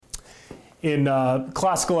In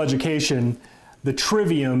classical education, the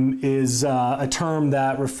trivium is a term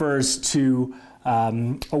that refers to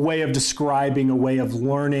a way of describing, a way of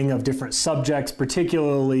learning of different subjects,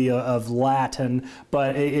 particularly of Latin,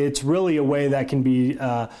 but it's really a way that can be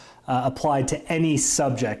applied to any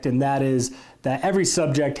subject, and that is that every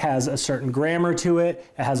subject has a certain grammar to it,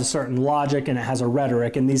 it has a certain logic, and it has a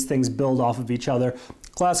rhetoric, and these things build off of each other.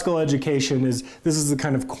 Classical education this is the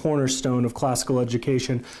kind of cornerstone of classical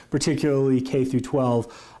education, particularly K through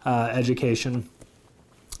 12 education.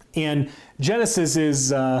 And Genesis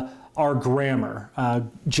is our grammar.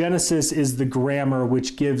 Genesis is the grammar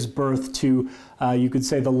which gives birth to, you could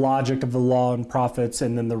say, the logic of the law and prophets,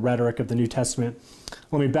 and then the rhetoric of the New Testament.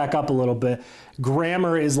 Let me back up a little bit.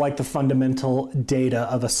 Grammar is like the fundamental data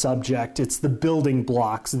of a subject. It's the building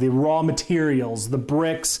blocks, the raw materials, the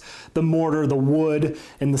bricks, the mortar, the wood,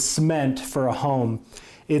 and the cement for a home.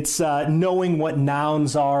 It's knowing what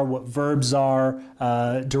nouns are, what verbs are,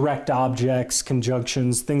 direct objects,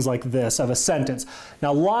 conjunctions, things like this of a sentence.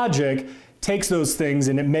 Now, logic takes those things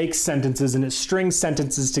and it makes sentences, and it strings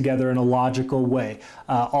sentences together in a logical way.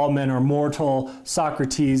 All men are mortal.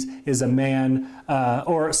 Socrates is a man,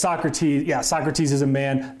 Socrates is a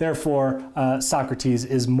man. Therefore, Socrates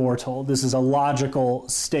is mortal. This is a logical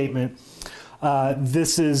statement.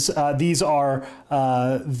 These are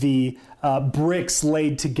the bricks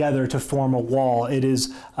laid together to form a wall. It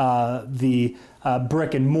is the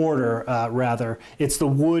brick and mortar, rather. It's the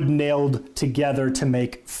wood nailed together to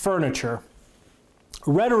make furniture.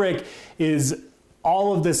 Rhetoric is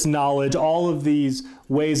all of this knowledge, all of these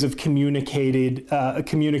ways of communication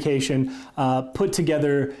put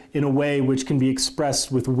together in a way which can be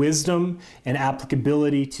expressed with wisdom and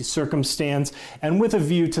applicability to circumstance and with a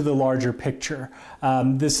view to the larger picture.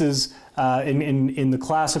 This is in the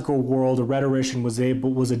classical world, a rhetorician was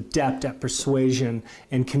adept at persuasion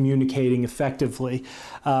and communicating effectively,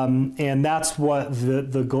 and that's what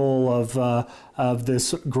the goal of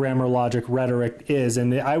this grammar, logic, rhetoric is.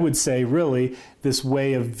 And I would say, really, this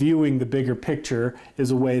way of viewing the bigger picture is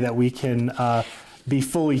a way that we can be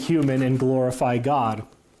fully human and glorify God.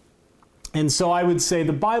 And so I would say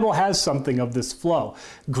the Bible has something of this flow.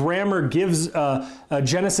 Grammar gives,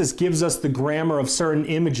 Genesis gives us the grammar of certain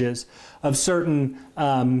images, of certain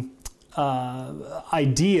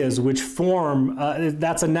ideas which form,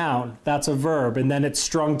 that's a noun, that's a verb, and then it's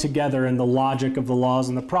strung together in the logic of the laws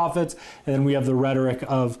and the prophets, and then we have the rhetoric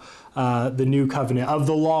of the new covenant, of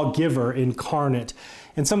the lawgiver incarnate.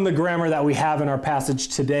 And some of the grammar that we have in our passage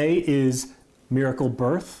today is miracle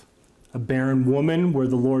birth, a barren woman where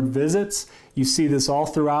the Lord visits. You see this all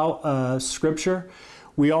throughout Scripture.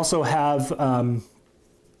 We also have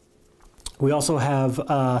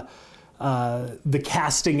the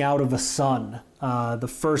casting out of a son,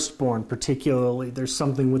 the firstborn particularly. There's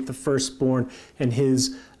something with the firstborn and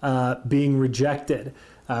his being rejected.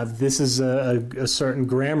 This is a certain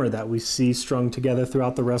grammar that we see strung together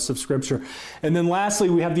throughout the rest of Scripture. And then lastly,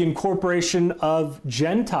 we have the incorporation of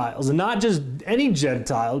Gentiles, and not just any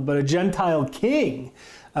Gentile, but a Gentile king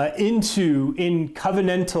in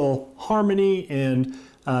covenantal harmony and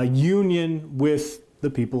union with the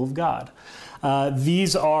people of God.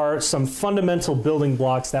 These are some fundamental building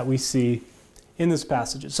blocks that we see in this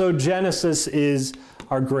passage. So Genesis is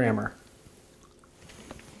our grammar.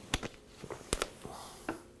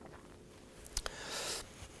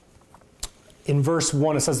 In verse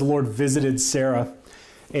 1, it says the Lord visited Sarah,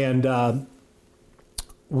 and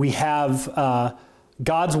we have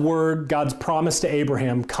God's word, God's promise to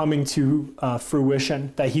Abraham coming to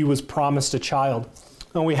fruition, that he was promised a child.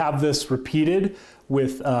 And we have this repeated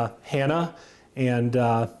with Hannah and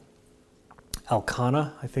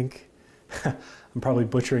Elkanah, I think. I'm probably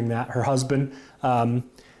butchering that, her husband,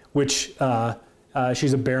 which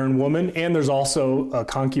she's a barren woman, and there's also a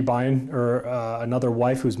concubine or another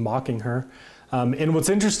wife who's mocking her. And what's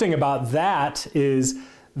interesting about that is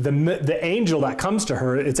the angel that comes to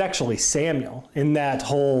her, it's actually Samuel in that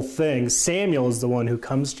whole thing. Samuel is the one who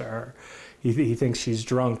comes to her. He thinks she's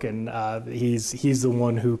drunk, and he's the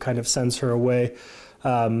one who kind of sends her away.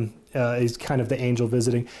 He's kind of the angel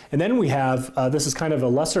visiting. And then we have, this is kind of a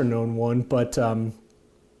lesser known one, but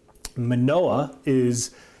Manoah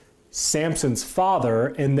is Samson's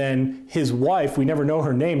father, and then his wife, we never know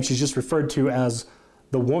her name, she's just referred to as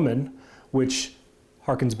the woman, which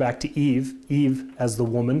harkens back to Eve as the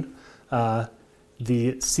woman,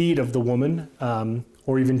 the seed of the woman,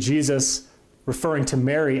 or even Jesus referring to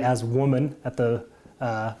Mary as woman at the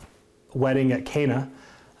wedding at Cana.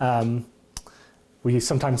 We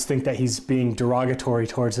sometimes think that he's being derogatory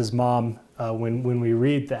towards his mom when we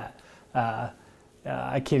read that.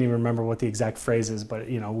 I can't even remember what the exact phrase is, but,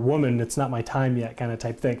 woman, it's not my time yet kind of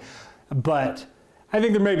type thing. But I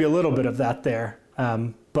think there may be a little bit of that there.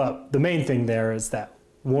 But the main thing there is that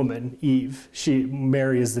woman, Eve.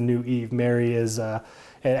 Mary is the new Eve. Mary is,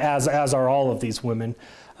 as are all of these women.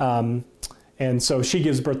 And so she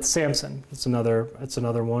gives birth to Samson. It's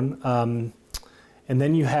another one. And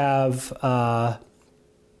then you have,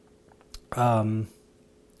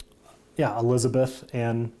 Elizabeth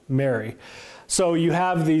and Mary. So you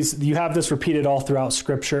have this repeated all throughout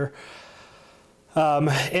Scripture.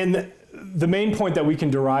 And the main point that we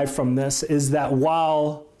can derive from this is that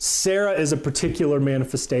while Sarah is a particular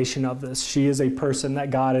manifestation of this, she is a person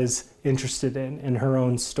that God is interested in her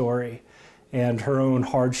own story and her own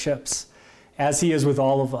hardships, as he is with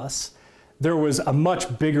all of us. There was a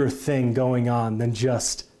much bigger thing going on than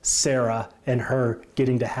just Sarah and her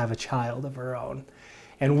getting to have a child of her own.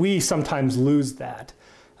 And we sometimes lose that.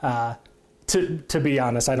 To be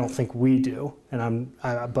honest, I don't think we do,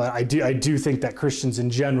 but I do think that Christians in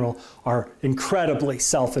general are incredibly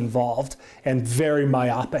self-involved and very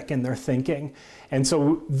myopic in their thinking. And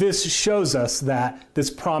so this shows us that this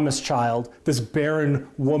promised child, this barren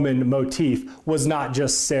woman motif, was not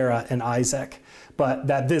just Sarah and Isaac, but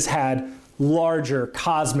that this had larger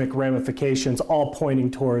cosmic ramifications, all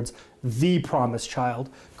pointing towards the promised child,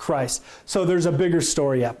 Christ. So there's a bigger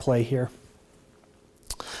story at play here.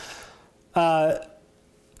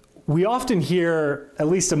 We often hear, at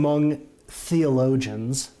least among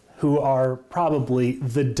theologians, who are probably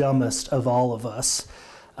the dumbest of all of us,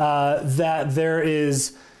 that there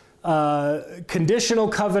is conditional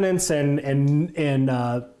covenants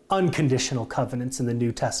and unconditional covenants in the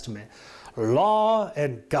New Testament. Law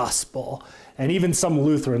and gospel. And even some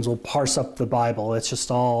Lutherans will parse up the Bible. It's just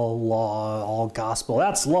all law, all gospel.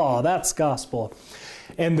 That's law, that's gospel.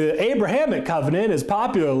 And the Abrahamic covenant is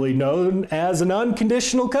popularly known as an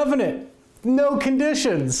unconditional covenant. No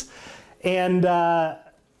conditions. And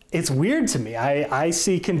it's weird to me. I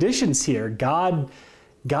see conditions here. God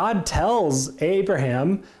tells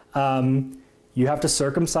Abraham, you have to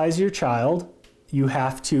circumcise your child. You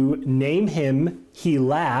have to name him, he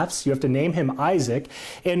laughs. You have to name him Isaac.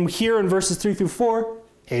 And here in verses 3 through 4,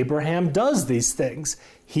 Abraham does these things.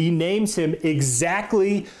 He names him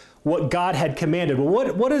exactly what God had commanded.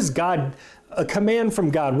 Well, what is God, a command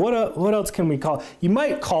from God? What else can we call? You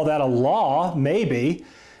might call that a law, maybe.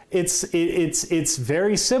 It's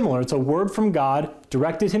very similar. It's a word from God,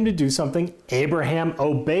 directed him to do something. Abraham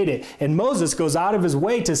obeyed it. And Moses goes out of his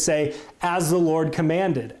way to say, as the Lord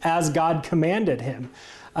commanded, as God commanded him.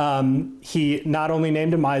 He not only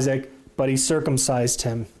named him Isaac, but he circumcised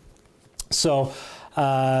him. So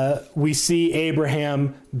we see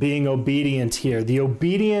Abraham being obedient here. The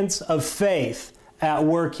obedience of faith at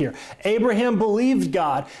work here. Abraham believed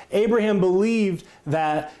God. Abraham believed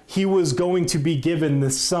that he was going to be given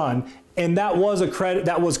the son, and that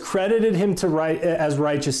was credited him as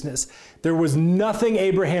righteousness. There was nothing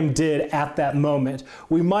Abraham did at that moment.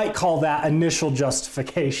 We might call that initial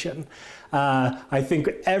justification. I think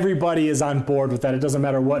everybody is on board with that. It doesn't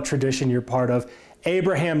matter what tradition you're part of.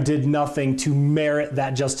 Abraham did nothing to merit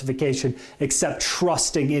that justification except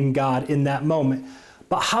trusting in God in that moment.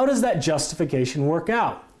 But how does that justification work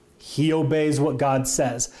out? He obeys what God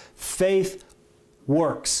says. Faith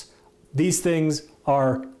works. These things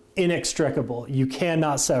are inextricable. You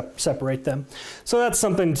cannot separate them. So that's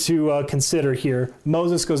something to consider here.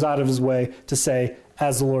 Moses goes out of his way to say,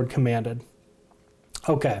 as the Lord commanded.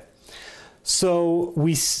 Okay. So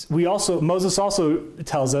Moses also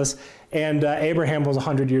tells us, and Abraham was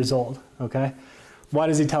 100 years old. Okay. Why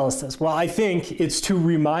does he tell us this? Well, I think it's to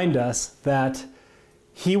remind us that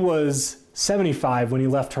he was 75 when he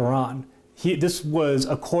left Haran. This was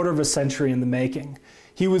a quarter of a century in the making.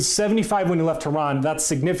 He was 75 when he left Haran. That's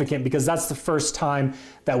significant because that's the first time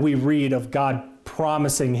that we read of God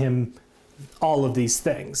promising him all of these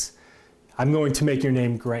things. I'm going to make your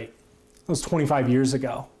name great. It was 25 years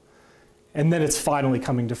ago. And then it's finally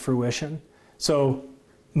coming to fruition. So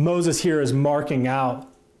Moses here is marking out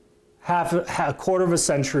a quarter of a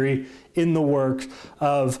century in the work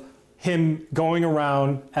of him going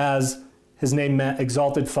around as his name meant,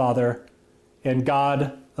 exalted father, and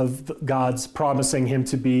God's promising him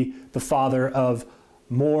to be the father of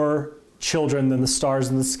more children than the stars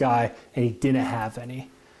in the sky, and he didn't have any.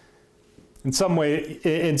 In some way,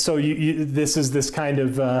 and so this is this kind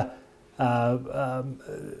of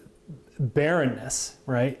barrenness,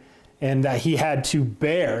 right? And that he had to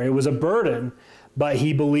bear. It was a burden, but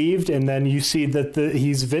he believed, and then you see that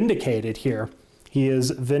he's vindicated here. He is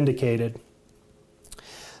vindicated.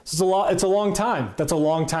 It's a long time. That's a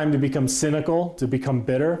long time to become cynical, to become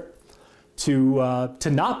bitter, to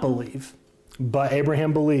not believe, but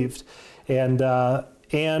Abraham believed, and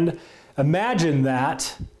imagine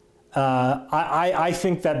that. I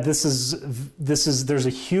think that this is there's a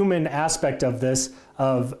human aspect of this,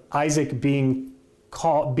 of Isaac being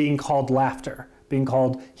called laughter, being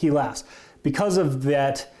called he laughs, because of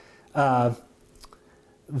that.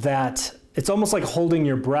 That it's almost like holding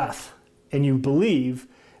your breath, and you believe,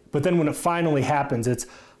 but then when it finally happens,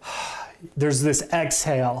 there's this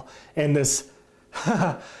exhale and this,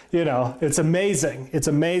 it's amazing. It's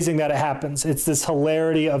amazing that it happens. It's this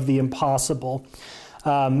hilarity of the impossible.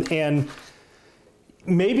 And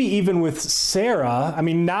maybe even with Sarah, I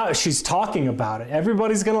mean, now she's talking about it.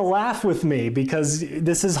 Everybody's going to laugh with me because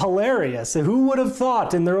this is hilarious. Who would have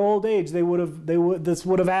thought in their old age this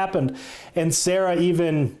would have happened? And Sarah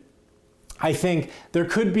even, I think there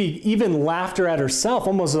could be even laughter at herself,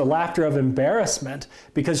 almost a laughter of embarrassment,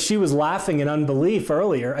 because she was laughing in unbelief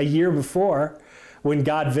earlier, a year before, when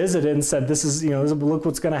God visited and said, look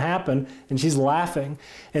what's going to happen. And she's laughing.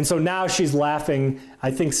 And so now she's laughing,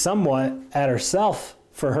 I think, somewhat at herself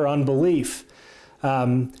for her unbelief.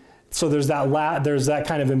 So there's that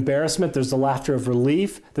kind of embarrassment. There's the laughter of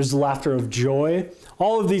relief. There's the laughter of joy.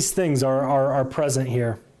 All of these things are present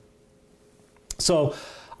here. So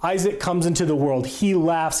Isaac comes into the world. He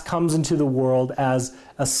laughs, comes into the world as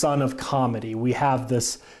a son of comedy. We have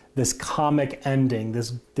this comic ending,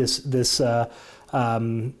 it's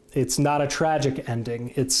not a tragic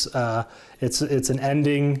ending. It's an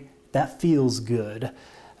ending that feels good,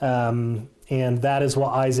 and that is what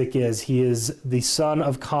Isaac is. He is the son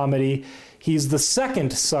of comedy. He's the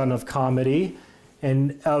second son of comedy,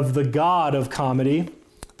 and of the God of comedy.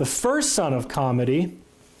 The first son of comedy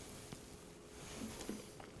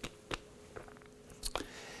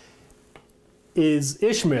is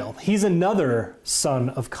Ishmael. He's another son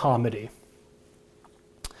of comedy.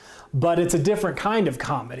 But it's a different kind of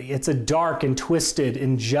comedy. It's a dark and twisted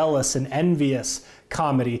and jealous and envious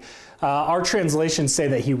comedy. Our translations say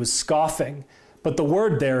that he was scoffing, but the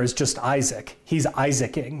word there is just Isaac. He's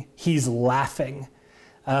Isaacing. He's laughing.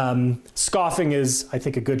 Scoffing is, I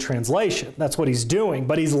think, a good translation. That's what he's doing,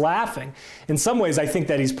 but he's laughing. In some ways, I think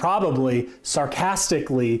that he's probably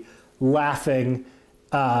sarcastically laughing,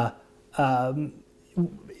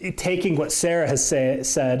 taking what Sarah has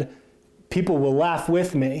said, people will laugh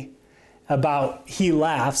with me, about he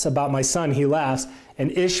laughs, about my son, he laughs.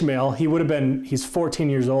 And Ishmael, he's 14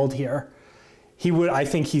 years old here. I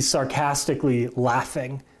think he's sarcastically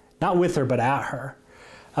laughing, not with her, but at her.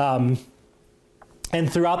 And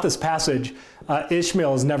throughout this passage,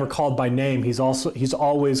 Ishmael is never called by name. He's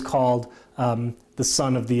always called the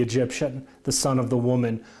son of the Egyptian, the son of the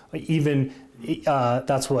woman. Even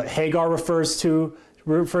that's what Hagar refers to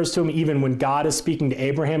him. Even when God is speaking to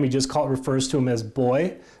Abraham, he just refers to him as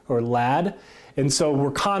boy or lad. And so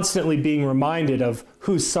we're constantly being reminded of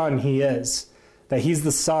whose son he is, that he's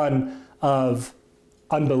the son of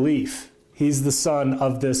unbelief. He's the son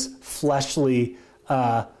of this fleshly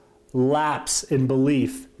lapse in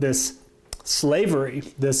belief, this slavery,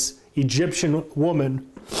 this Egyptian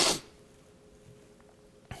woman.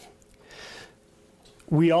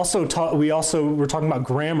 We're talking about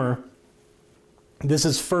grammar. This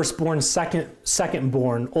is firstborn,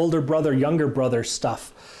 secondborn, older brother, younger brother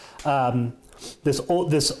stuff. This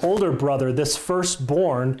older brother, this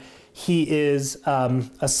firstborn, he is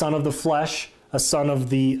a son of the flesh, a son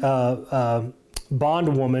of the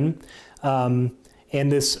bondwoman,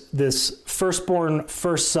 and this firstborn,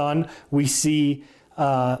 first son, we see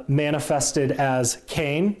manifested as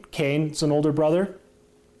Cain. Cain's an older brother.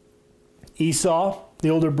 Esau, the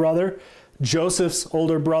older brother. Joseph's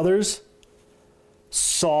older brothers.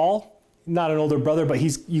 Saul, not an older brother, but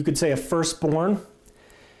you could say a firstborn.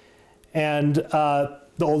 And the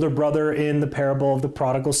older brother in the parable of the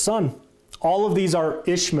prodigal son. All of these are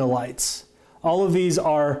Ishmaelites. All of these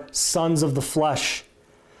are sons of the flesh.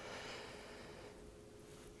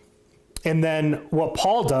 And then what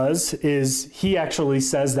Paul does is he actually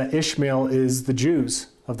says that Ishmael is the Jews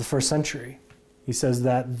of the first century. He says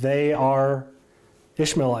that they are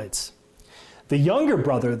Ishmaelites. The younger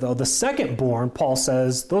brother, though, the second-born, Paul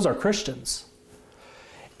says, those are Christians.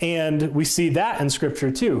 And we see that in Scripture,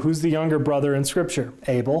 too. Who's the younger brother in Scripture?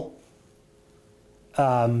 Abel,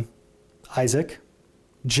 Isaac,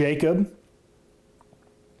 Jacob,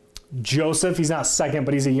 Joseph. He's not second,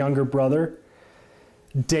 but he's a younger brother.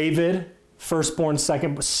 David, firstborn,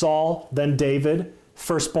 second. Saul, then David.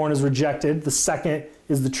 Firstborn is rejected. The second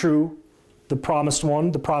is the promised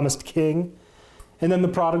one, the promised king. And then the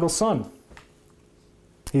prodigal son.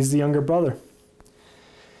 He's the younger brother.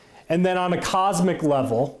 And then on a cosmic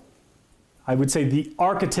level, I would say the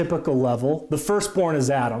archetypical level, the firstborn is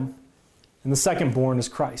Adam, and the secondborn is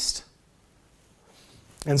Christ.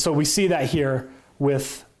 And so we see that here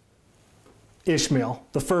with Ishmael.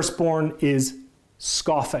 The firstborn is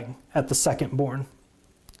scoffing at the secondborn.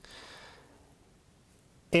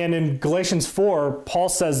 And in Galatians 4, Paul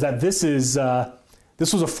says that this was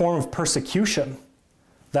a form of persecution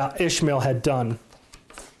that Ishmael had done.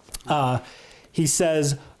 He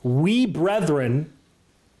says, "We brethren,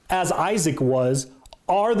 as Isaac was,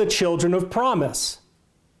 are the children of promise."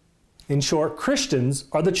 In short, Christians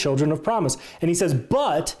are the children of promise. And he says,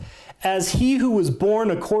 "But as he who was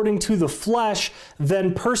born according to the flesh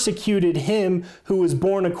then persecuted him who was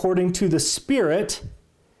born according to the Spirit,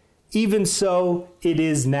 even so it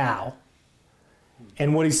is now."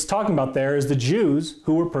 And what he's talking about there is the Jews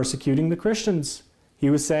who were persecuting the Christians. He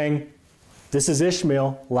was saying, this is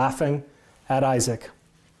Ishmael laughing at Isaac.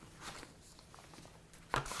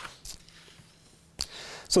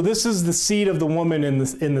 So this is the seed of the woman and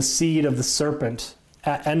the seed of the serpent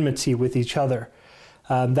at enmity with each other.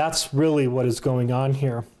 That's really what is going on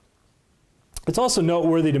here. It's also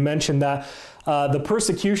noteworthy to mention that the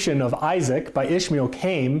persecution of Isaac by Ishmael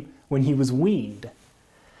came when he was weaned.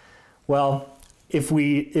 Well, if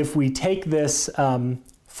we take this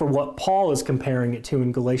for what Paul is comparing it to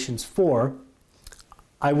in Galatians 4,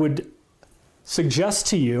 I would suggest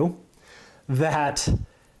to you that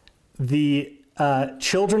the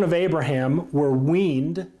children of Abraham were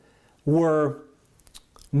weaned, were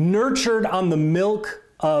nurtured on the milk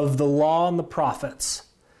of the law and the prophets.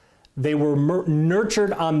 They were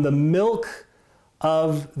nurtured on the milk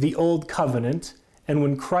of the old covenant. And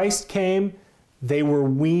when Christ came, they were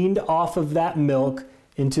weaned off of that milk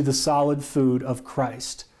into the solid food of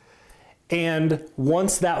Christ. And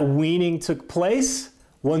once that weaning took place,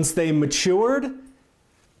 once they matured,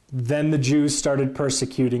 then the Jews started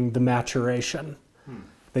persecuting the maturation.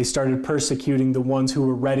 They started persecuting the ones who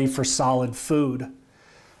were ready for solid food.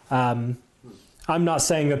 I'm not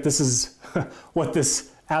saying that this is what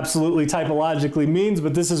this absolutely typologically means,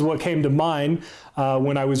 but this is what came to mind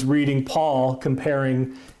when I was reading Paul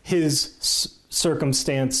comparing his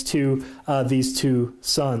circumstance to these two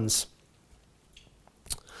sons.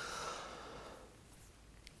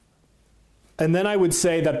 And then I would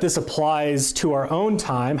say that this applies to our own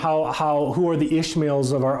time. Who are the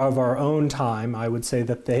Ishmaels of our own time? I would say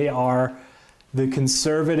that they are the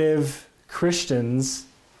conservative Christians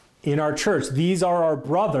in our church. These are our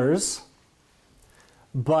brothers,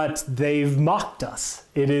 but they've mocked us.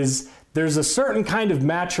 There's a certain kind of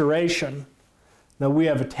maturation that we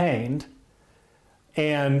have attained,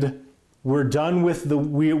 and we're done with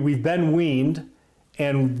we've been weaned,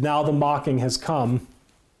 and now the mocking has come.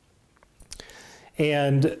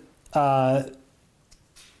 And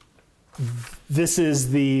this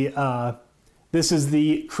is the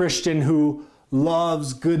Christian who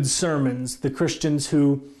loves good sermons, the Christians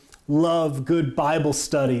who love good Bible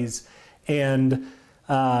studies. And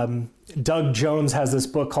Doug Jones has this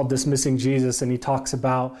book called Dismissing Jesus, and he talks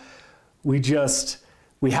about we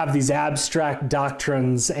have these abstract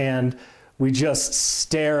doctrines and we just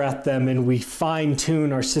stare at them and we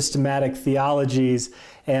fine-tune our systematic theologies,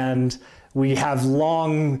 and we have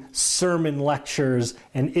long sermon lectures,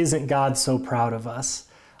 and isn't God so proud of us?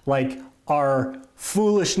 Like, our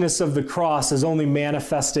foolishness of the cross is only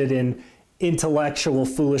manifested in intellectual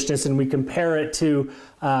foolishness, and we compare it to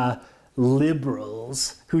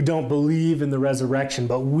liberals who don't believe in the resurrection,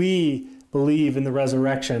 but we believe in the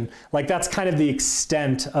resurrection. Like, that's kind of the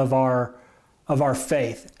extent of our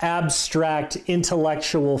faith. Abstract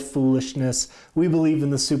intellectual foolishness. We believe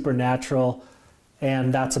in the supernatural,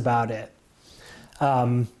 and that's about it.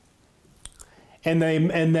 And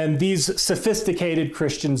then these sophisticated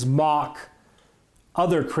Christians mock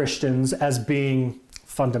other Christians as being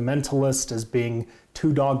fundamentalist, as being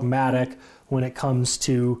too dogmatic when it comes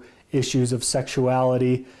to issues of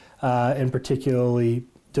sexuality, and particularly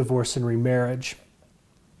divorce and remarriage.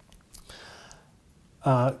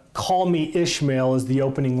 Call me Ishmael is the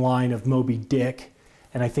opening line of Moby Dick,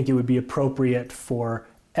 and I think it would be appropriate for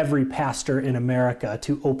every pastor in America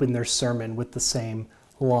to open their sermon with the same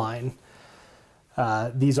line.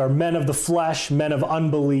 These are men of the flesh, men of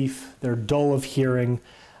unbelief. They're dull of hearing,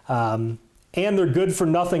 and they're good for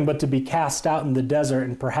nothing but to be cast out in the desert,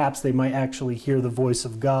 and perhaps they might actually hear the voice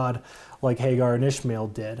of God like Hagar and Ishmael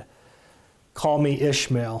did. Call me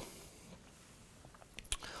Ishmael.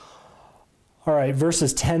 All right,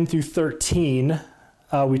 verses 10 through 13,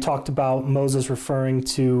 we talked about Moses referring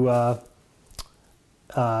to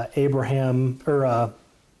Abraham, or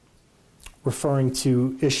referring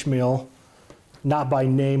to Ishmael, not by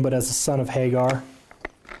name, but as a son of Hagar.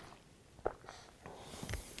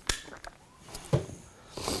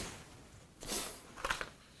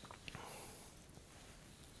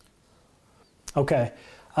 Okay.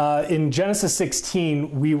 In Genesis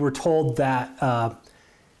 16, we were told that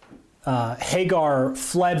Hagar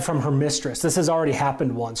fled from her mistress. This has already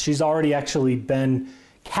happened once. She's already actually been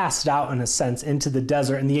cast out, in a sense, into the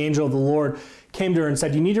desert. And the angel of the Lord came to her and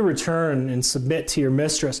said, you need to return and submit to your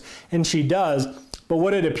mistress. And she does. But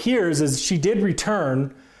what it appears is she did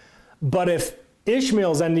return. But if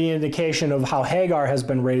Ishmael's any indication of how Hagar has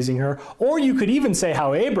been raising her, or you could even say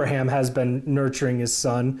how Abraham has been nurturing his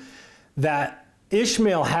son, that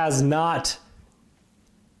Ishmael has not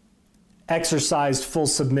exercised full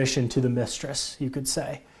submission to the mistress, you could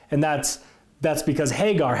say. And that's because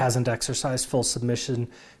Hagar hasn't exercised full submission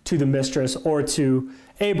to the mistress or to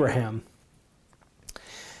Abraham.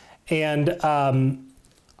 And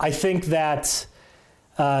I think that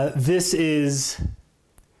this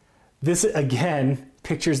again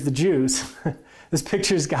pictures the Jews. This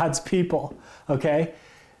pictures God's people, okay?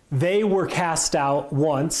 They were cast out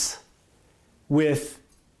once with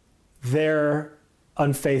their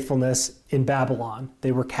unfaithfulness in Babylon.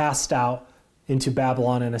 They were cast out into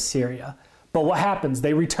Babylon and Assyria. But what happens?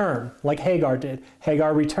 They return, like Hagar did.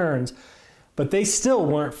 Hagar returns. But they still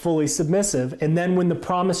weren't fully submissive. And then when the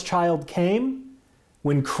promised child came,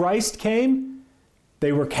 when Christ came,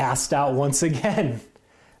 they were cast out once again.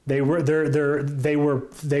 They were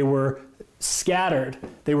scattered.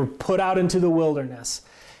 They were put out into the wilderness.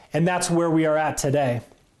 And that's where we are at today.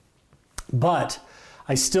 But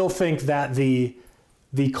I still think that the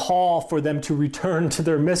call for them to return to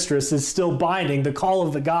their mistress is still binding. The call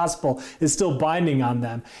of the gospel is still binding on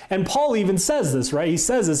them. And Paul even says this, right? He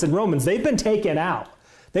says this in Romans. They've been taken out.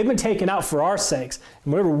 They've been taken out for our sakes.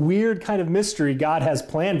 And whatever weird kind of mystery God has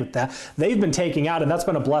planned with that, they've been taken out, and that's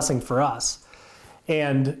been a blessing for us.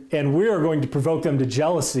 And we are going to provoke them to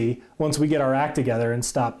jealousy once we get our act together and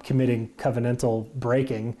stop committing covenantal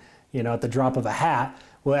breaking, at the drop of a hat.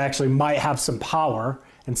 We actually might have some power.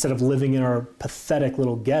 Instead of living in our pathetic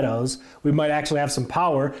little ghettos, we might actually have some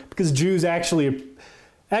power, because Jews actually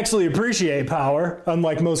appreciate power.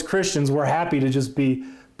 Unlike most Christians, we're happy to just be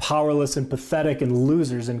powerless and pathetic and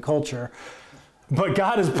losers in culture. But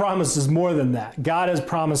God has promised us more than that. God has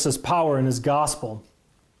promised us power in his gospel.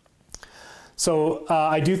 So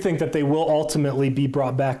I do think that they will ultimately be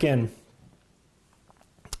brought back in.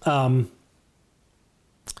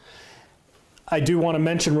 I do want to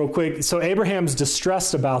mention real quick, so Abraham's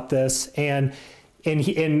distressed about this, and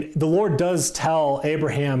the Lord does tell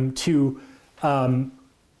Abraham to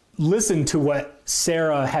listen to what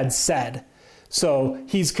Sarah had said. So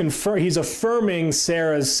he's affirming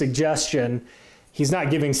Sarah's suggestion. He's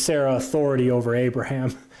not giving Sarah authority over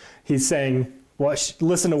Abraham. He's saying,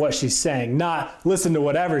 listen to what she's saying, not listen to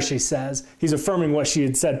whatever she says. He's affirming what she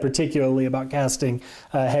had said, particularly about casting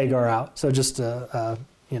Hagar out. So just a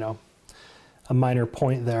minor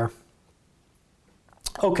point there.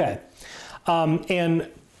 Okay. And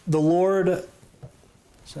the Lord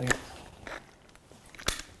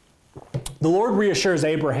reassures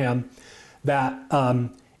Abraham that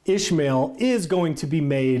Ishmael is going to be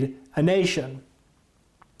made a nation,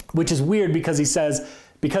 which is weird because he says,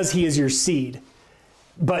 because he is your seed.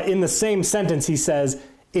 But in the same sentence, he says,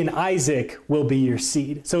 in Isaac will be your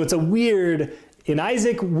seed. So it's a weird, in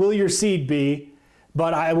Isaac will your seed be,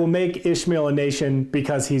 but I will make Ishmael a nation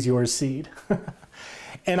because he's your seed.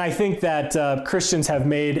 And I think that Christians have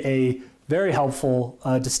made a very helpful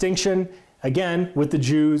distinction, again, with the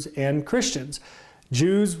Jews and Christians.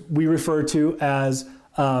 Jews we refer to as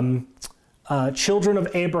children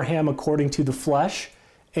of Abraham according to the flesh,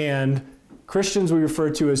 and Christians we refer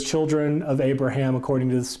to as children of Abraham according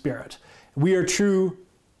to the Spirit. We are true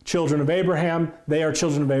children of Abraham. They are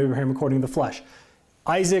children of Abraham according to the flesh.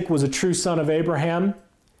 Isaac was a true son of Abraham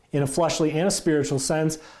in a fleshly and a spiritual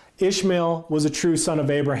sense. Ishmael was a true son of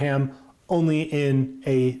Abraham only in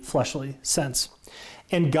a fleshly sense.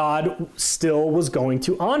 And God still was going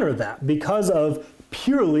to honor that because of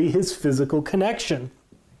purely his physical connection.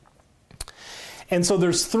 And so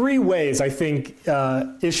there's three ways I think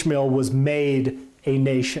Ishmael was made a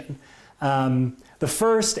nation. The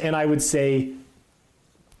first, and I would say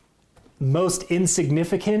most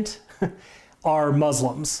insignificant, are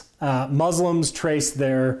Muslims. Muslims trace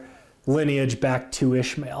their lineage back to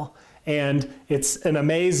Ishmael. And it's an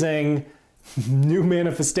amazing new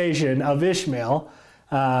manifestation of Ishmael,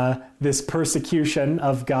 this persecution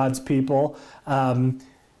of God's people. And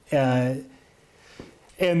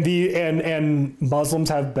Muslims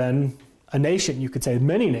have been a nation, you could say,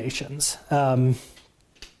 many nations. And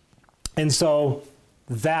so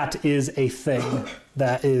that is a thing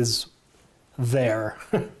that is there.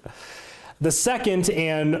 The second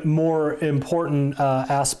and more important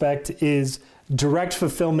aspect is direct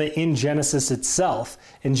fulfillment in Genesis itself.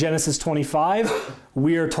 In Genesis 25,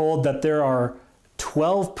 we are told that there are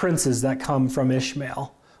 12 princes that come from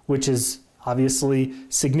Ishmael, which is obviously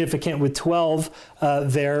significant with 12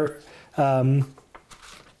 there. And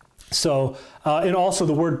also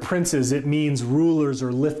the word princes, it means rulers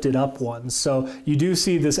or lifted up ones. So you do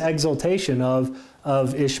see this exaltation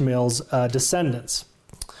of Ishmael's descendants.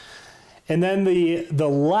 And then the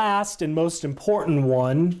last and most important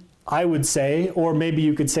one, I would say, or maybe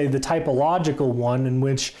you could say the typological one in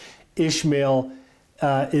which Ishmael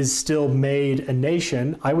is still made a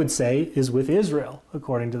nation, I would say, is with Israel,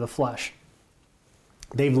 according to the flesh.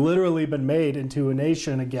 They've literally been made into a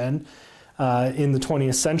nation again in the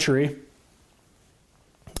 20th century.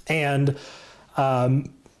 And the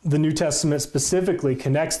New Testament specifically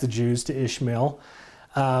connects the Jews to Ishmael.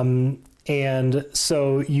 And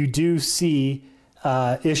so you do see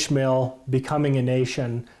Ishmael becoming a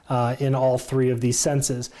nation in all three of these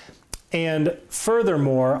senses. And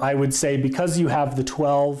furthermore, I would say because you have the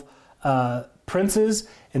 12 princes,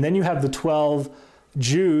 and then you have the 12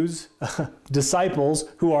 Jews, disciples,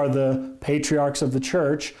 who are the patriarchs of the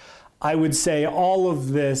church, I would say all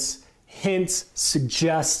of this hints,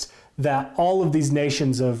 suggests that all of these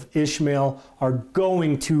nations of Ishmael are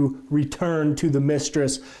going to return to the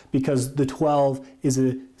mistress, because the 12 is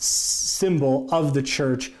a symbol of the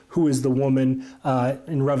church, who is the woman.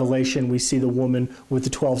 In Revelation, we see the woman with the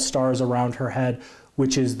 12 stars around her head,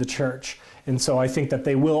 which is the church. And so I think that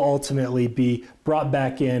they will ultimately be brought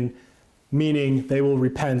back in, meaning they will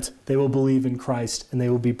repent, they will believe in Christ, and they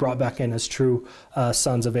will be brought back in as true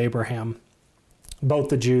sons of Abraham, both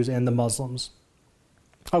the Jews and the Muslims.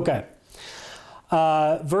 Okay.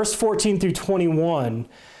 Verse 14 through 21.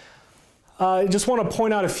 I just want to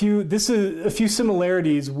point out a few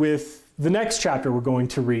similarities with the next chapter we're going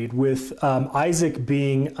to read, with Isaac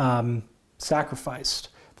being sacrificed.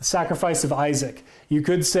 The sacrifice of Isaac. You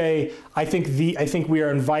could say, I think we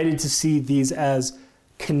are invited to see these as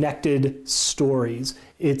connected stories.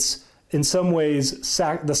 It's in some ways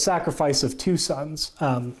the sacrifice of two sons,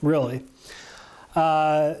 really.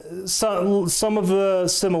 Some of the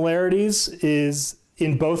similarities is,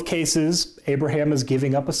 in both cases, Abraham is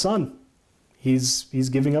giving up a son. He's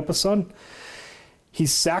giving up a son.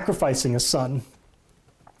 He's sacrificing a son.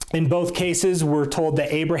 In both cases, we're told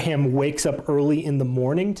that Abraham wakes up early in the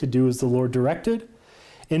morning to do as the Lord directed.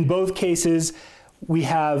 In both cases, we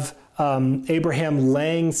have Abraham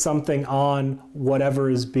laying something on whatever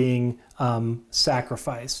is being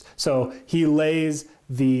sacrificed. So he lays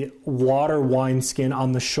the water wineskin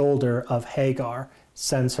on the shoulder of Hagar,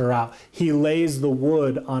 sends her out. He lays the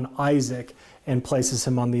wood on Isaac and places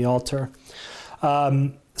him on the altar.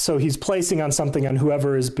 So he's placing on something on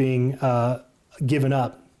whoever is being given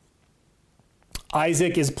up.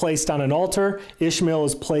 Isaac is placed on an altar. Ishmael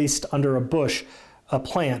is placed under a bush, a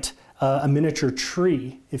plant, a miniature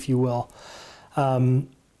tree, if you will.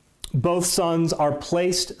 Both sons are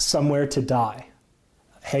placed somewhere to die.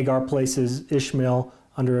 Hagar places Ishmael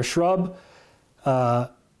under a shrub.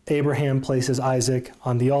 Abraham places Isaac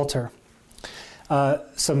on the altar.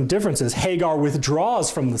 Some differences. Hagar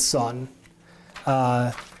withdraws from the son.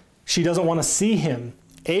 She doesn't want to see him.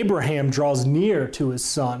 Abraham draws near to his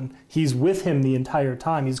son. He's with him the entire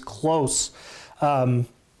time. He's close.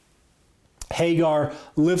 Hagar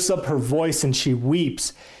lifts up her voice and she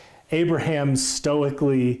weeps. Abraham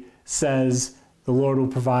stoically says, the Lord will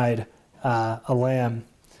provide a lamb.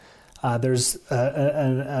 There's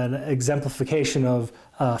an exemplification of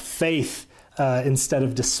faith instead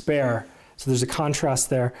of despair. So there's a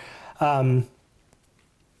contrast there. In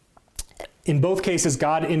both cases,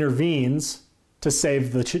 God intervenes to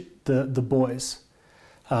save the boys.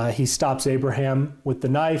 He stops Abraham with the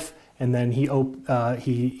knife, and then he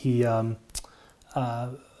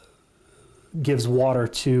gives water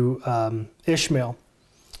to Ishmael.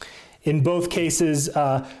 In both cases,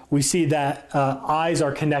 we see that eyes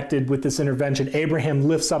are connected with this intervention. Abraham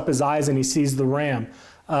lifts up his eyes and he sees the ram.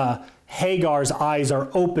 Hagar's eyes are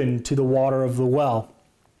open to the water of the well.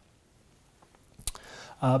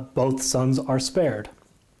 Both sons are spared.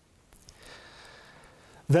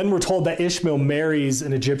 Then we're told that Ishmael marries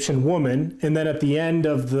an Egyptian woman, and then at the end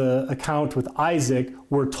of the account with Isaac,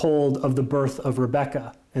 we're told of the birth of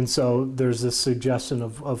Rebekah. And so there's this suggestion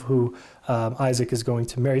of who Isaac is going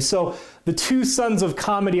to marry. So the two sons of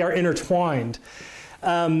comedy are intertwined.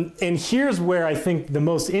 And here's where I think the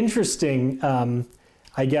most interesting,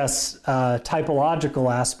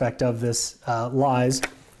 typological aspect of this lies.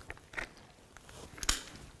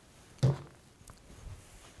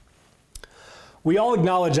 We all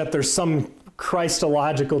acknowledge that there's some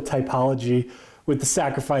Christological typology with the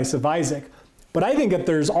sacrifice of Isaac. But I think that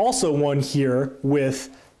there's also one here with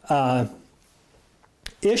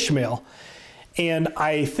Ishmael. And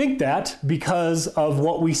I think that because of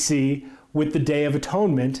what we see with the Day of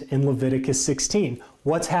Atonement in Leviticus 16.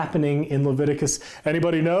 What's happening in Leviticus?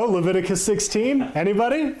 Anybody know Leviticus 16?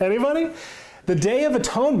 Anybody? The Day of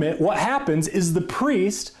Atonement, what happens is the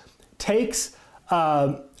priest takes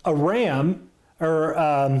a ram, or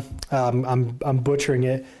I'm butchering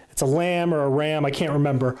it. It's a lamb or a ram, I can't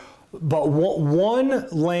remember. But one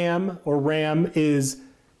lamb or ram is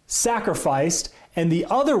sacrificed, and the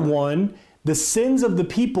other one, the sins of the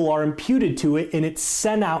people are imputed to it, and it's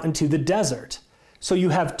sent out into the desert. So you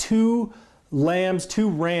have two lambs, two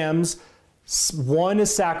rams. One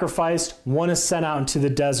is sacrificed, one is sent out into the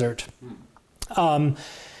desert.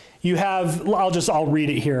 You have, I'll read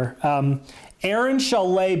it here. Aaron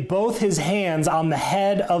shall lay both his hands on the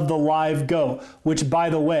head of the live goat, which, by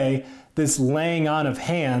the way, this laying on of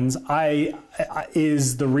hands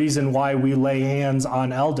is the reason why we lay hands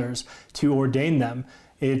on elders, to ordain them.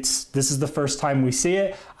 This is the first time we see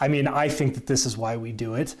it. I mean, I think that this is why we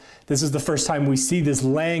do it. This is the first time we see this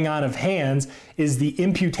laying on of hands, is the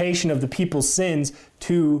imputation of the people's sins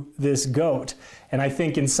to this goat. And I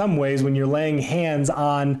think in some ways, when you're laying hands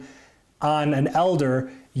on an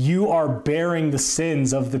elder, you are bearing the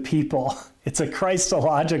sins of the people. It's a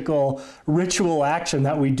Christological ritual action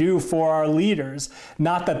that we do for our leaders.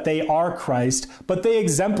 Not that they are Christ, but they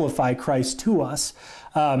exemplify Christ to us.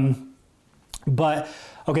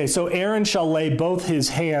 Okay, so Aaron shall lay both his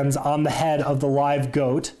hands on the head of the live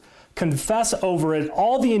goat, confess over it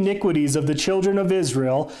all the iniquities of the children of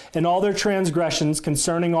Israel and all their transgressions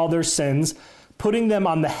concerning all their sins, putting them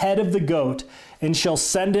on the head of the goat, and shall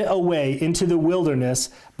send it away into the wilderness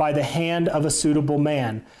by the hand of a suitable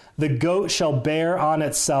man. The goat shall bear on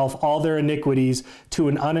itself all their iniquities to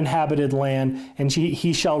an uninhabited land, and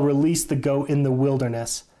he shall release the goat in the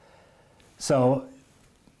wilderness. So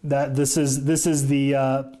that this is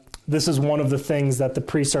one of the things that the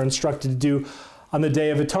priests are instructed to do on the Day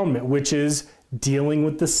of Atonement, which is dealing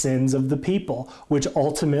with the sins of the people, which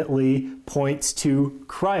ultimately points to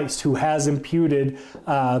Christ, who has imputed,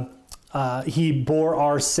 he bore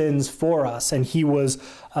our sins for us, and he was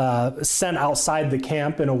sent outside the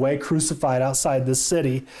camp, in a way, crucified outside the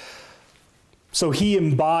city. So he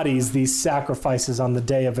embodies these sacrifices on the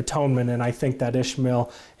Day of Atonement, and I think that Ishmael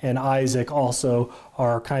and Isaac also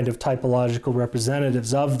are kind of typological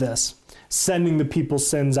representatives of this, sending the people's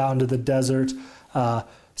sins out into the desert,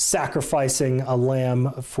 sacrificing a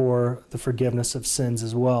lamb for the forgiveness of sins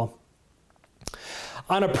as well.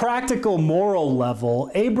 On a practical moral level,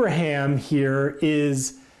 Abraham here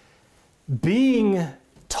is being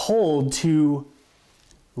told to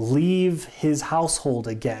leave his household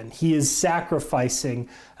again. He is sacrificing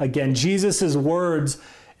again. Jesus' words,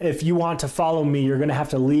 if you want to follow me, you're going to have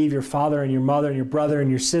to leave your father and your mother and your brother and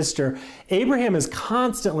your sister. Abraham is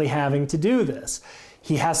constantly having to do this.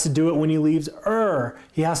 He has to do it when he leaves Ur.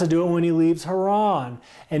 He has to do it when he leaves Haran.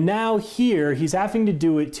 And now here, he's having to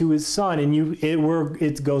do it to his son. And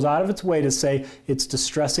it goes out of its way to say it's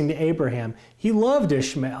distressing to Abraham. He loved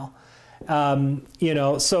Ishmael. And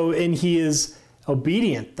he is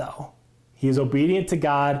obedient, though. He is obedient to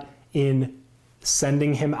God in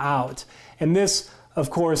sending him out. And this, of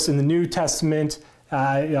course, in the New Testament,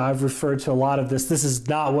 I've referred to a lot of this. This is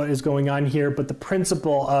not what is going on here, but the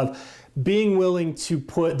principle of being willing to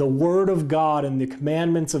put the Word of God and the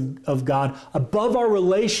commandments of God above our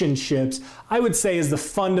relationships, I would say, is the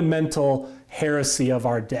fundamental heresy of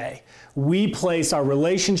our day. We place our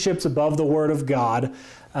relationships above the Word of God,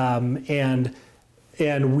 and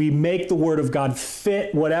we make the Word of God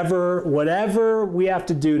fit whatever we have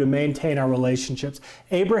to do to maintain our relationships.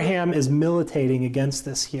 Abraham is militating against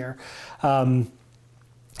this here.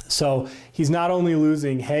 So he's not only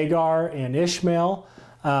losing Hagar and Ishmael,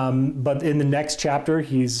 but in the next chapter,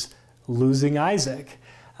 he's losing Isaac.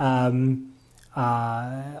 Although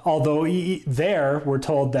we're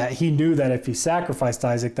told that he knew that if he sacrificed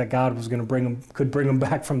Isaac, that God was going to could bring him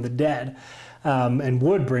back from the dead, and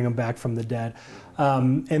would bring him back from the dead.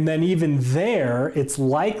 And then even there, it's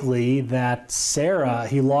likely that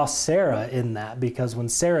he lost Sarah in that, because when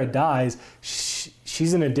Sarah dies,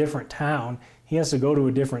 she's in a different town. He has to go to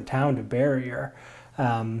a different town to bury her.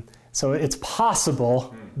 So it's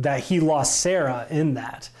possible that he lost Sarah in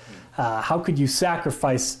that. How could you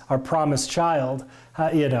sacrifice our promised child?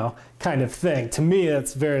 Kind of thing. To me,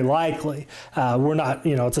 it's very likely. We're not,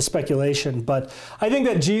 it's a speculation. But I think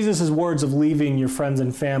that Jesus' words of leaving your friends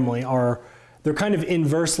and family they're kind of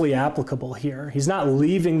inversely applicable here. He's not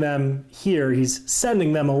leaving them here, he's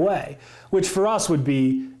sending them away, which for us would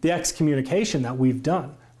be the excommunication that we've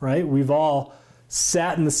done, right? We've all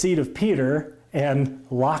sat in the seat of Peter and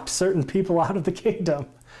locked certain people out of the kingdom.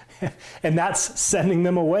 And that's sending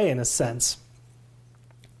them away in a sense.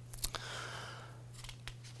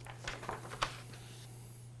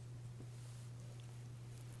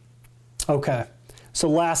 Okay, so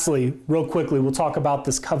lastly, real quickly, we'll talk about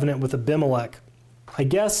this covenant with Abimelech. I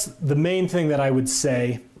guess the main thing that I would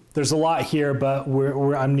say, there's a lot here, but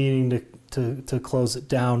I'm needing to close it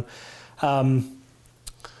down. I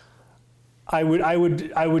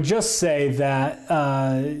would just say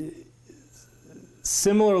that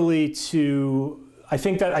similarly to, I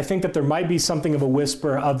think that there might be something of a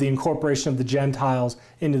whisper of the incorporation of the Gentiles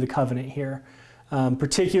into the covenant here,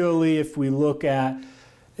 particularly if we look at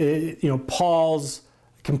Paul's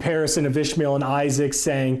comparison of Ishmael and Isaac,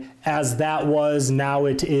 saying, as that was, now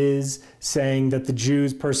it is, saying that the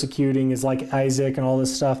Jews persecuting is like Isaac and all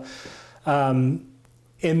this stuff. And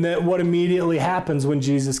that what immediately happens when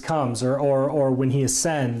Jesus comes or when he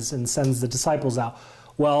ascends and sends the disciples out.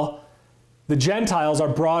 Well, the Gentiles are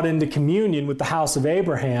brought into communion with the house of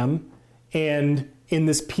Abraham, and in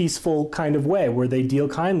this peaceful kind of way where they deal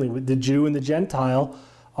kindly with the Jew and the Gentile,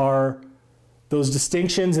 are those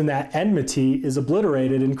distinctions and that enmity is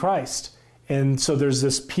obliterated in Christ. And so there's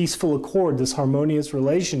this peaceful accord, this harmonious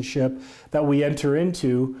relationship that we enter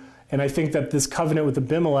into. And I think that this covenant with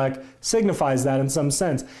Abimelech signifies that in some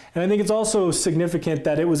sense. And I think it's also significant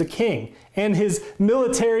that it was a king and his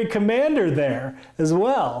military commander there as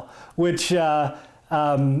well, which I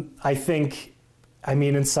think,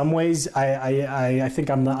 in some ways, I think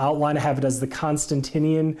on the outline I have it as the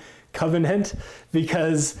Constantinian covenant,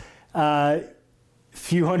 because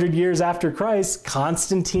few hundred years after Christ,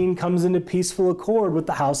 Constantine comes into peaceful accord with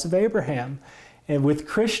the house of Abraham and with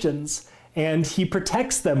Christians, and he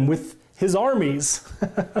protects them with his armies.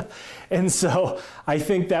 And so I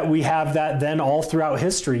think that we have that then all throughout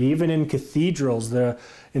history, even in cathedrals.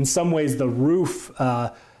 In some ways, the roof,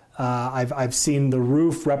 I've seen the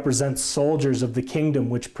roof represent soldiers of the kingdom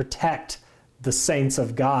which protect the saints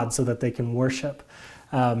of God so that they can worship.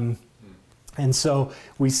 And so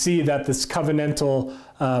we see that this covenantal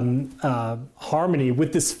harmony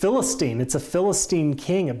with this Philistine, it's a Philistine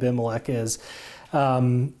king, Abimelech is.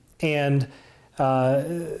 So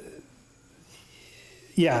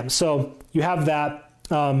you have that.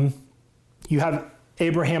 You have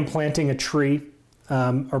Abraham planting a tree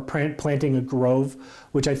or planting a grove,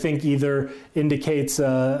 which I think either indicates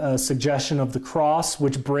a suggestion of the cross,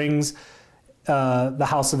 which brings the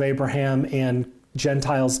house of Abraham and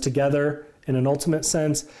Gentiles together in an ultimate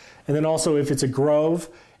sense. And then also, if it's a grove,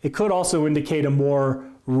 it could also indicate a more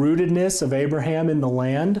rootedness of Abraham in the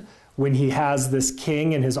land when he has this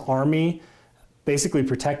king and his army basically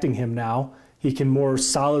protecting him now. He can more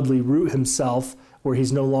solidly root himself where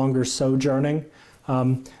he's no longer sojourning.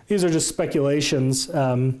 These are just speculations,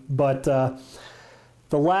 but the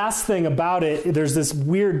last thing about it, there's this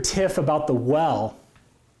weird tiff about the well.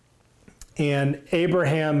 And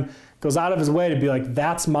Abraham goes out of his way to be like,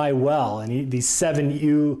 that's my well. And these 7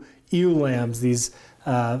 ewe lambs, these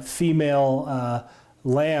female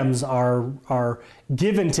lambs are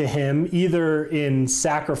given to him either in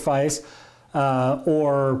sacrifice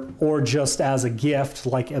or just as a gift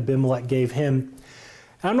like Abimelech gave him.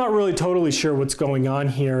 And I'm not really totally sure what's going on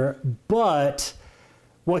here, but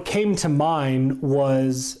what came to mind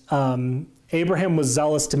was Abraham was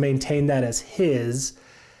zealous to maintain that as his,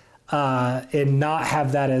 and not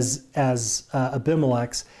have that as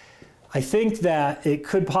Abimelech's. I think that it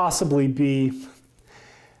could possibly be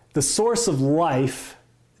the source of life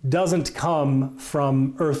doesn't come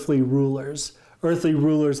from earthly rulers. Earthly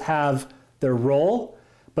rulers have their role,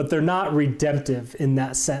 but they're not redemptive in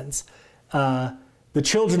that sense. The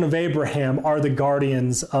children of Abraham are the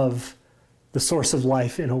guardians of the source of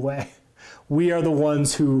life in a way. We are the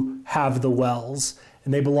ones who have the wells,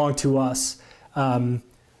 and they belong to us.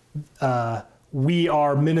 We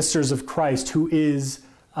are ministers of Christ, who is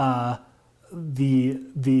the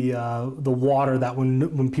water that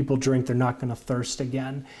when people drink, they're not going to thirst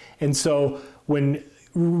again. And so when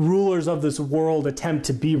rulers of this world attempt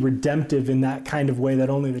to be redemptive in that kind of way that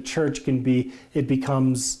only the church can be,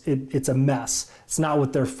 it's a mess. It's not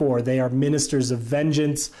what they're for. They are ministers of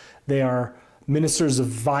vengeance. They are ministers of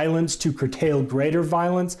violence to curtail greater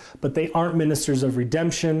violence, but they aren't ministers of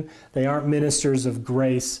redemption. They aren't ministers of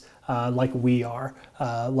grace like we are,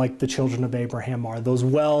 like the children of Abraham are. Those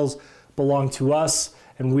wells belong to us,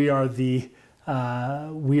 and we are the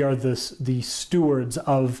stewards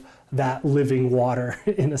of that living water,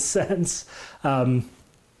 in a sense.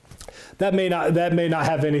 That may not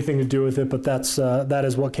have anything to do with it, but that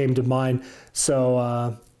is what came to mind.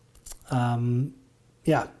 So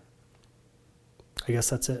Yeah. I guess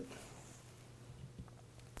that's it.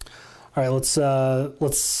 All right,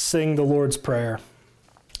 let's sing the Lord's Prayer.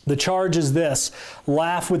 The charge is this: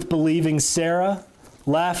 laugh with believing Sarah,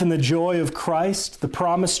 laugh in the joy of Christ, the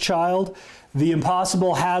promised child. The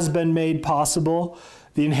impossible has been made possible.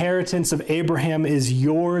 The inheritance of Abraham is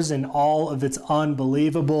yours in all of its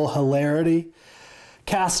unbelievable hilarity.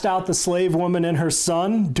 Cast out the slave woman and her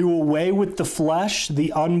son. Do away with the flesh,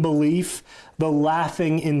 the unbelief, the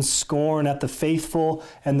laughing in scorn at the faithful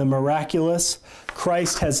and the miraculous.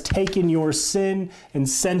 Christ has taken your sin and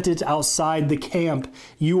sent it outside the camp.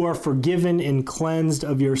 You are forgiven and cleansed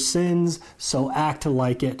of your sins, so act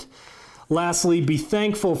like it. Lastly, be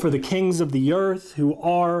thankful for the kings of the earth who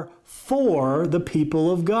are for the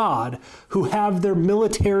people of God, who have their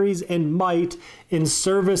militaries and might in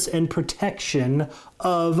service and protection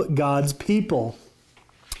of God's people.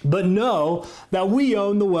 But know that we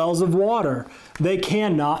own the wells of water. They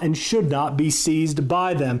cannot and should not be seized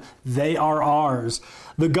by them. They are ours.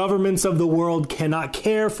 The governments of the world cannot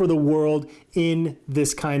care for the world in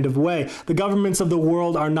this kind of way. The governments of the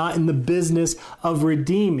world are not in the business of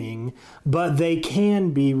redeeming, but they can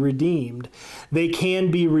be redeemed. They can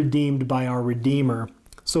be redeemed by our Redeemer.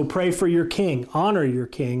 So pray for your king. Honor your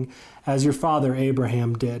king as your father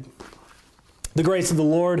Abraham did. The grace of the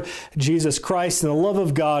Lord Jesus Christ and the love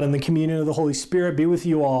of God and the communion of the Holy Spirit be with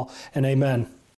you all, and amen.